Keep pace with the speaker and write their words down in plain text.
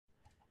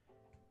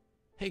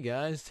Hey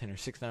guys,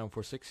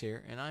 Tanner69146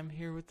 here, and I'm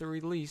here with the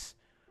release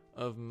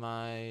of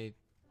my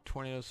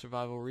Tornado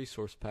Survival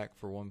Resource Pack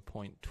for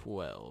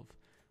 1.12.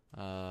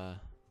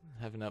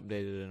 Haven't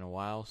updated in a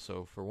while,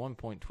 so for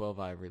 1.12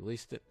 I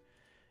released it.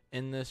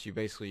 In this, you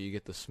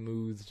get the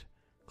smoothed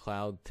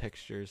cloud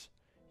textures,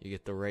 you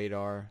get the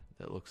radar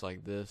that looks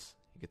like this,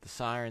 you get the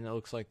siren that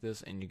looks like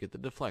this, and you get the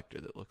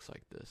deflector that looks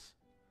like this.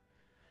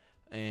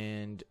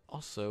 And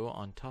also,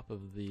 on top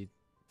of the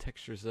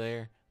textures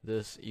there,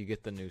 you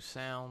get the new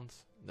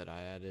sounds that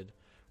I added.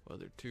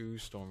 Weather 2,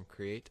 Storm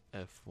Create,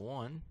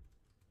 F1.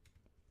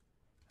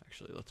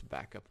 Actually, let's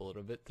back up a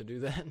little bit to do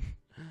that.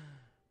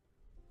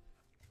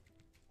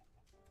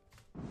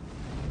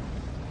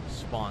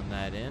 Spawn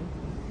that in.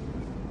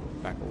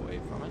 Back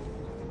away from it.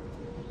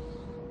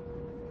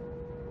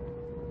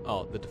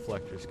 Oh, the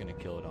deflector's gonna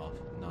kill it off.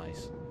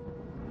 Nice.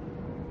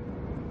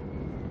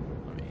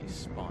 Let me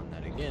spawn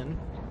that again.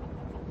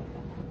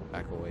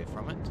 Back away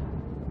from it.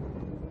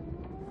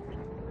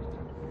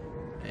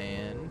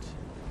 And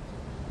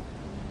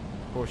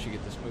of course you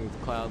get the smooth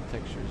cloud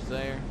textures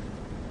there,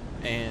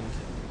 and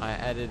I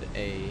added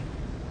a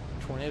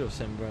tornado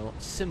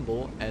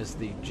symbol as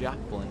the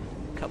Joplin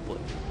couplet,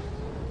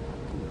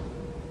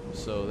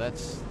 so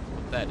that's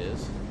what that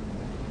is.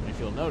 And if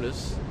you'll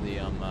notice, the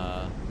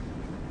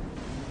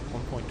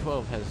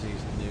 1.12 has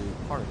these new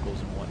particles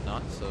and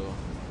whatnot, so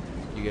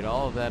you get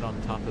all of that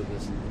on top of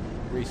this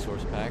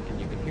resource pack, and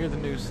you can hear the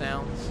new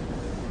sounds,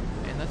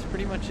 and that's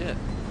pretty much it.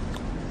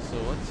 So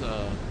let's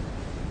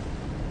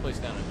place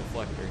down a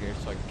deflector here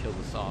so I can kill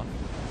this off.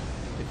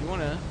 If you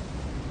want to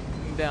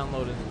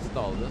download and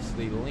install this,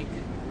 the link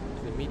to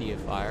the media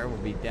file will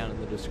be down in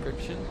the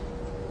description.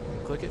 You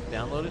can click it,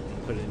 download it,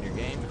 and put it in your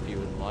game if you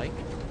would like.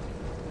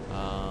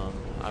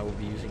 I will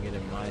be using it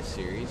in my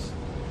series.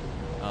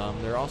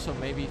 There also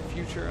may be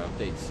future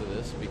updates to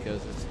this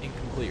because it's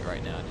incomplete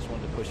right now. I just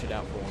wanted to push it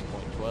out for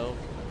 1.12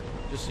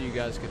 just so you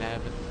guys could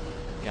have it.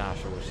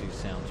 Gosh, I wish these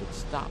sounds would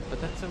stop, but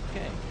that's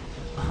okay.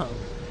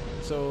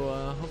 So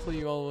hopefully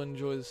you all will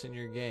enjoy this in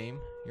your game.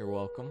 You're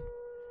welcome.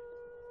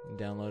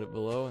 Download it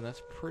below, and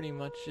that's pretty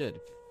much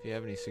it. If you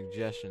have any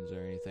suggestions or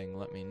anything,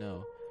 let me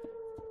know.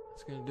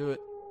 That's gonna do it.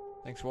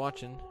 Thanks for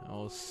watching.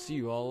 I'll see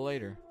you all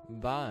later.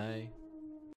 Bye.